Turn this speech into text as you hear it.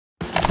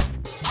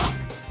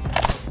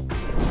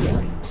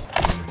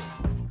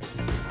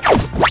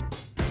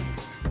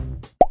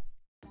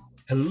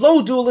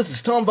Hello duelists,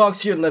 it's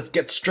Tombox here, and let's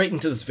get straight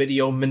into this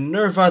video.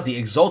 Minerva, the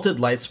Exalted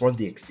Lightsworn,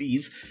 the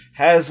Xyz,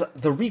 has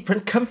the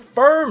reprint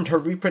confirmed. Her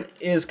reprint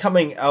is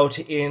coming out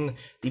in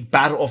the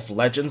Battle of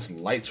Legends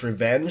Light's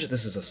Revenge.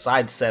 This is a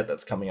side set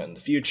that's coming out in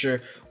the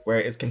future, where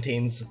it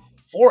contains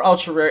 4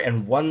 ultra rare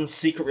and 1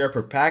 secret rare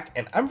per pack,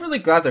 and I'm really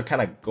glad they're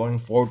kind of going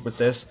forward with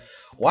this.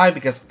 Why?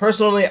 Because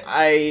personally,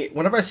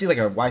 whenever I see like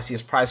a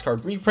YCS prize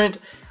card reprint,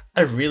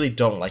 I really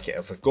don't like it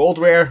as a gold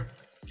rare.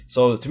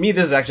 So to me,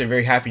 this is actually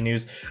very happy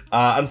news.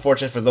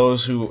 Unfortunate for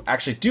those who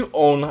actually do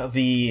own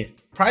the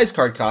prize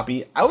card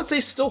copy, I would say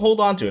still hold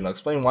on to it, and I'll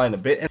explain why in a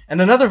bit.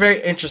 And another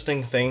very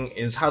interesting thing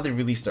is how they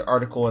released their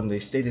article, and they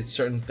stated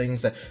certain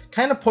things that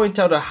kind of point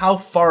out how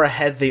far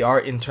ahead they are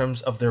in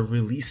terms of their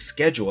release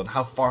schedule and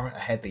how far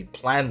ahead they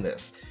plan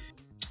this.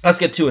 Let's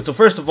get to it. So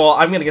first of all,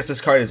 I'm going to guess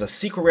this card is a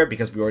secret rare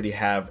because we already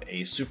have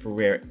a super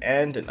rare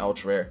and an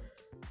ultra rare.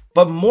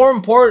 But more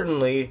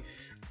importantly,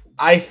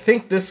 I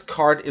think this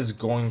card is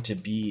going to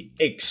be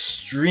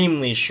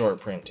extremely short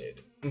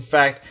printed. In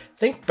fact,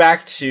 think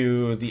back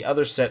to the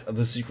other set of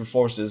the Secret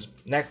Forces,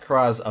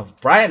 Necros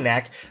of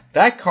Bryannak.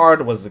 That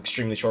card was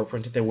extremely short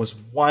printed. There was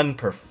 1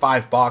 per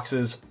 5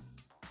 boxes.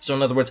 So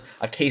in other words,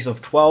 a case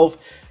of 12.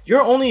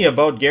 You're only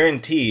about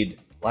guaranteed,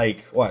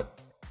 like,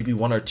 what, maybe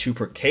 1 or 2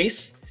 per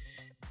case?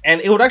 And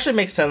it would actually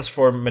make sense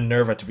for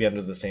Minerva to be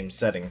under the same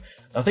setting.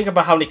 Now think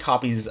about how many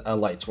copies a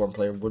Lightsworn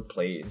player would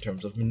play in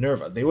terms of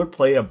Minerva. They would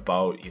play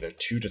about either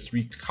 2 to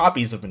 3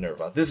 copies of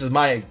Minerva. This is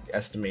my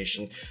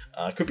estimation.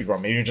 Could be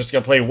wrong, maybe you're just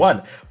gonna play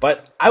 1.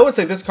 But I would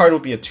say this card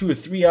would be a 2 or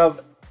 3 of,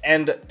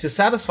 and to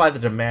satisfy the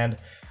demand,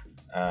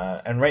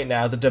 and right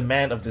now the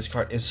demand of this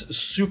card is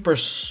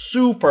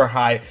super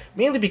high,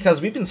 mainly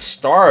because we've been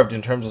starved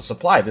in terms of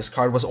supply. This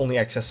card was only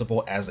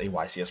accessible as a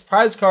YCS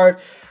prize card,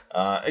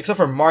 except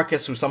for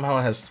Marcus, who somehow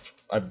has,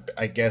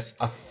 I guess,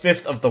 a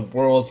 5th of the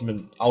world's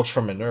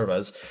Ultra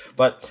Minervas.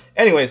 But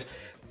anyways,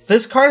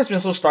 this card has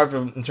been so starved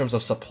in terms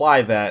of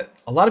supply that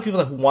a lot of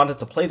people who wanted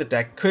to play the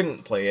deck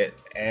couldn't play it,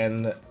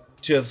 and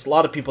to a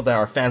lot of people that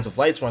are fans of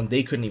Lightsworn,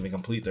 they couldn't even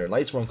complete their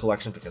Lightsworn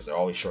collection because they're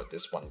always short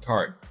this one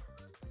card.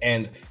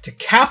 And to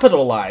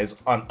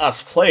capitalize on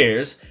us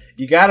players,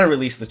 you gotta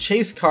release the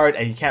chase card,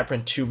 and you can't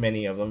print too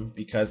many of them,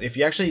 because if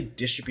you actually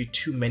distribute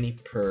too many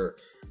per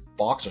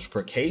box or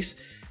per case,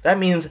 that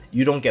means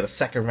you don't get a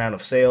second round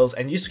of sales.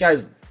 And you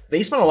guys,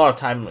 they spend a lot of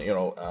time,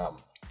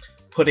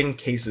 putting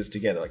cases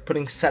together, like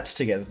putting sets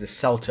together to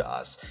sell to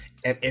us.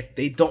 And if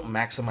they don't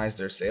maximize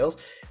their sales,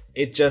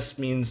 it just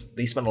means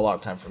they spend a lot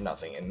of time for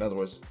nothing. In other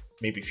words,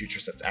 maybe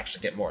future sets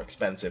actually get more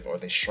expensive, or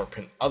they short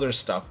print other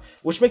stuff,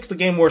 which makes the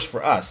game worse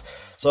for us.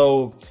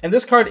 So, and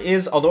this card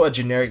is, although a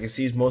generic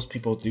Xyz, most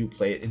people do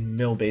play it in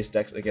mill-based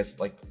decks. I guess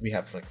like we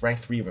have like rank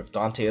 3 with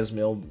Dante as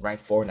mill,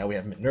 rank 4 now we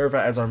have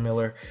Minerva as our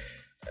miller.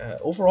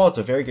 Overall, it's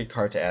a very good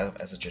card to have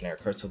as a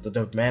generic card, so the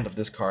demand of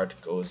this card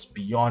goes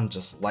beyond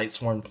just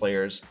Lightsworn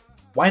players.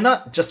 Why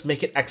not just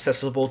make it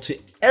accessible to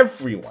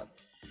everyone?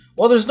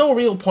 Well, there's no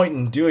real point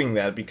in doing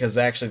that, because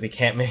actually they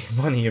can't make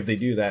money if they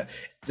do that.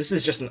 This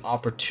is just an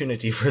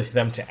opportunity for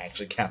them to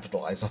actually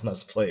capitalize on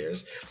us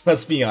players.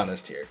 Let's be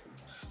honest here.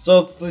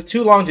 So the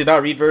too long to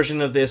not read version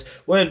of this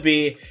would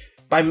be,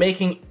 by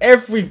making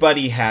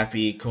everybody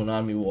happy,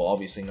 Konami will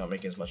obviously not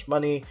make as much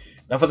money.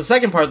 Now for the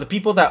second part, the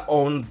people that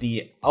own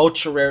the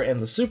ultra rare and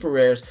the super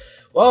rares,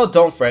 well,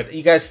 don't fret.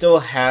 You guys still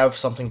have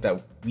something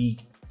that we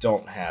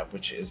don't have,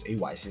 which is a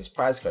YCS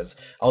prize cards.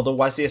 Although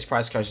YCS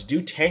prize cards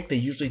do tank, they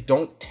usually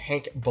don't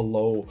tank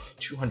below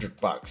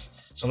 200 bucks.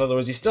 So in other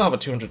words, you still have a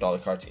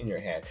 $200 cards in your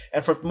hand.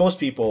 And for most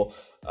people,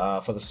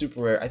 for the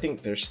super rare, I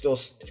think they're still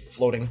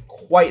floating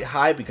quite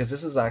high, because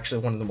this is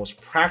actually one of the most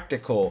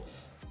practical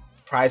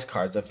prize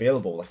cards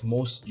available, like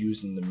most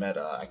used in the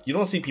meta. Like, you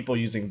don't see people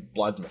using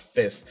Blood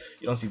Mephiст,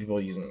 you don't see people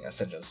using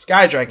Ascension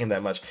Sky Dragon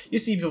that much, you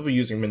see people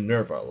using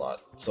Minerva a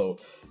lot. So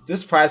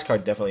this prize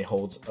card definitely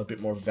holds a bit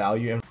more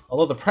value, and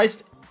although the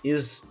price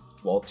is,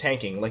 well,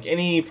 tanking, like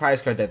any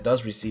prize card that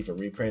does receive a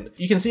reprint,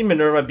 you can see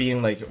Minerva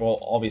being like, well,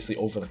 obviously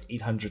over like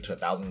 $800 to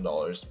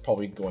 $1,000,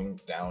 probably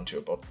going down to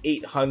about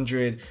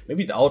 $800.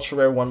 Maybe the ultra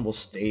rare one will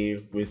stay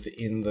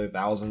within the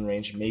 1,000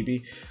 range,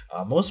 maybe.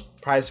 Most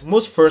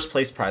first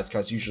place prize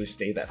cards usually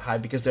stay that high,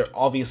 because there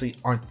obviously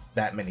aren't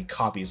that many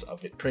copies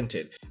of it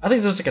printed. I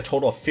think there's like a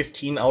total of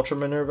 15 ultra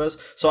Minervas,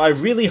 so I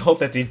really hope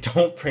that they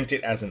don't print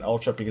it as an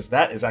ultra, because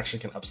that is actually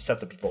going to upset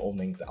the people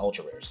owning the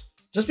ultra rares.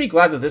 Just be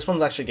glad that this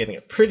one's actually getting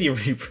a pretty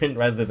reprint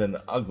rather than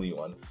an ugly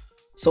one.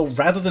 So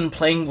rather than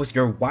playing with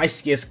your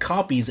YCS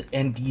copies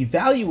and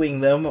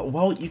devaluing them,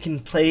 well, you can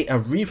play a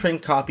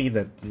reprint copy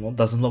that, well,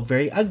 doesn't look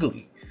very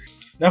ugly.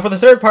 Now for the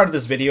third part of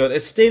this video,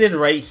 it's stated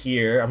right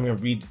here, I'm going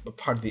to read a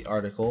part of the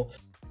article.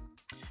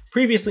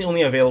 Previously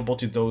only available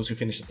to those who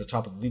finished at the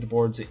top of the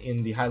leaderboards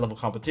in the high-level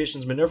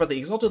competitions, Minerva the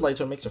Exalted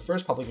Lightsworn makes her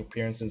first public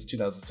appearance since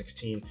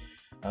 2016.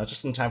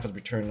 Just in time for the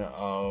return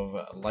of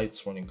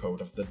Lightsworn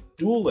Code of the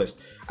Duelist.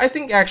 I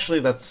think actually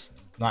that's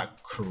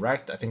not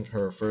correct. I think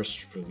her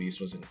first release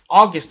was in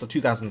August of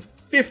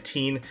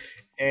 2015,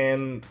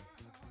 and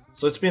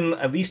so it's been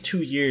at least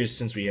 2 years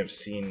since we have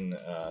seen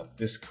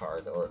this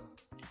card, or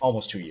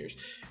almost 2 years.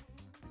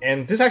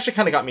 And this actually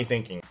kind of got me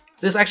thinking.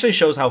 This actually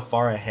shows how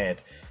far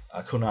ahead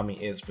Konami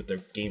is with their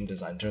game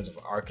design in terms of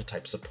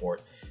archetype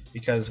support,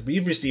 because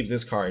we've received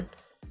this card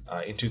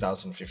in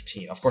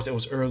 2015. Of course, it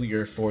was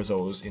earlier for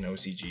those in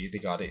OCG. They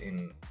got it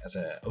in as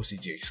an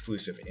OCG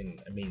exclusive in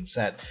a main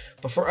set.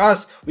 But for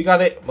us, we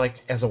got it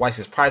like as a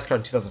YCS prize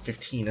card in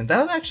 2015, and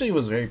that actually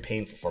was very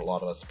painful for a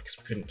lot of us because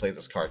we couldn't play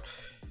this card.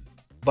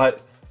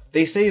 But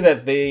they say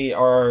that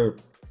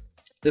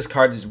this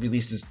card is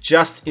released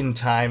just in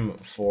time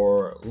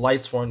for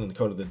LIGHTSWORNS and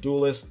Code of the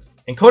Duelist.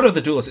 And Code of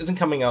the Duelist isn't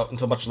coming out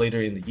until much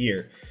later in the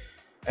year.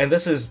 And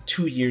this is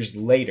 2 years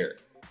later.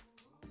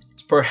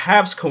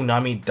 Perhaps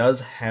Konami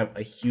does have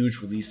a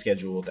huge release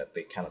schedule that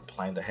they kind of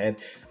planned ahead.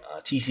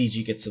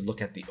 TCG gets to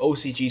look at the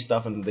OCG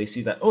stuff and they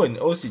see that, oh, in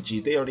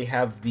OCG, they already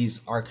have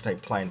these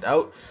archetype planned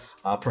out.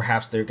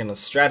 Perhaps they're going to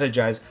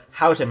strategize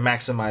how to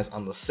maximize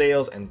on the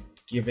sales and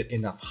give it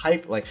enough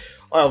hype. Like,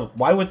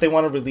 why would they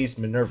want to release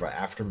Minerva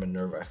after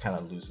Minerva kind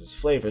of loses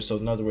flavor? So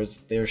in other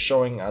words, they're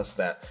showing us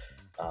that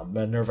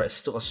Minerva is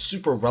still a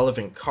super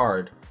relevant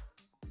card,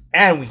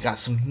 and we got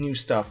some new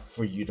stuff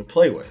for you to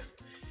play with.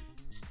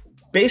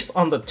 Based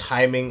on the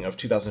timing of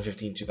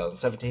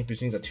 2015-2017,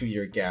 between the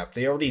 2-year gap,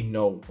 they already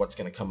know what's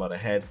going to come out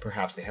ahead.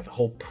 Perhaps they have a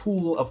whole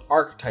pool of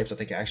archetypes that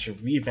they can actually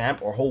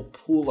revamp, or a whole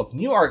pool of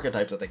new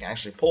archetypes that they can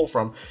actually pull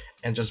from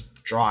and just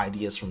draw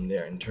ideas from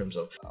there in terms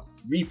of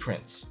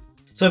reprints.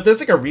 So if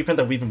there's like a reprint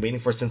that we've been waiting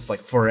for since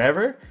like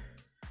forever,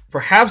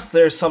 perhaps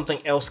there's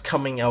something else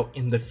coming out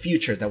in the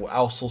future that will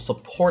also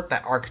support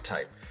that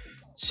archetype.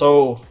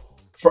 So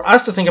for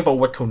us to think about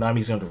what Konami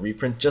is going to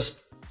reprint,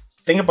 just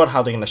think about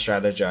how they're going to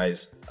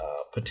strategize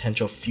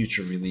potential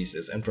future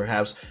releases, and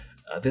perhaps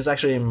this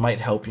actually might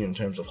help you in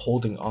terms of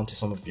holding on to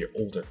some of your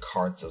older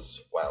cards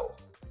as well.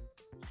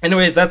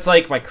 Anyways, that's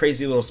like my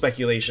crazy little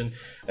speculation.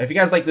 If you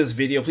guys like this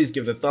video, please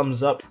give it a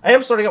thumbs up. I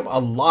am starting up a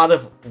lot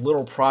of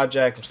little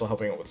projects. I'm still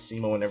helping out with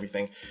SEMO and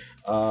everything.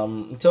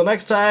 Until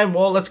next time,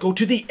 well, let's go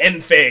to the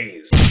end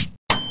phase.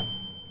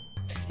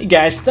 Hey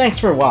guys, thanks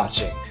for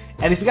watching.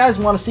 And if you guys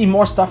want to see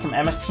more stuff from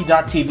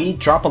MST.TV,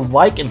 drop a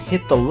like and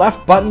hit the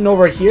left button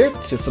over here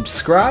to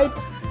subscribe.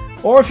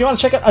 Or if you want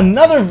to check out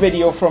another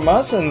video from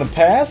us in the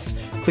past,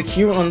 click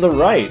here on the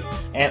right.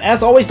 And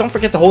as always, don't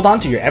forget to hold on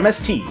to your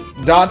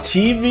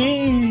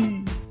MST.TV.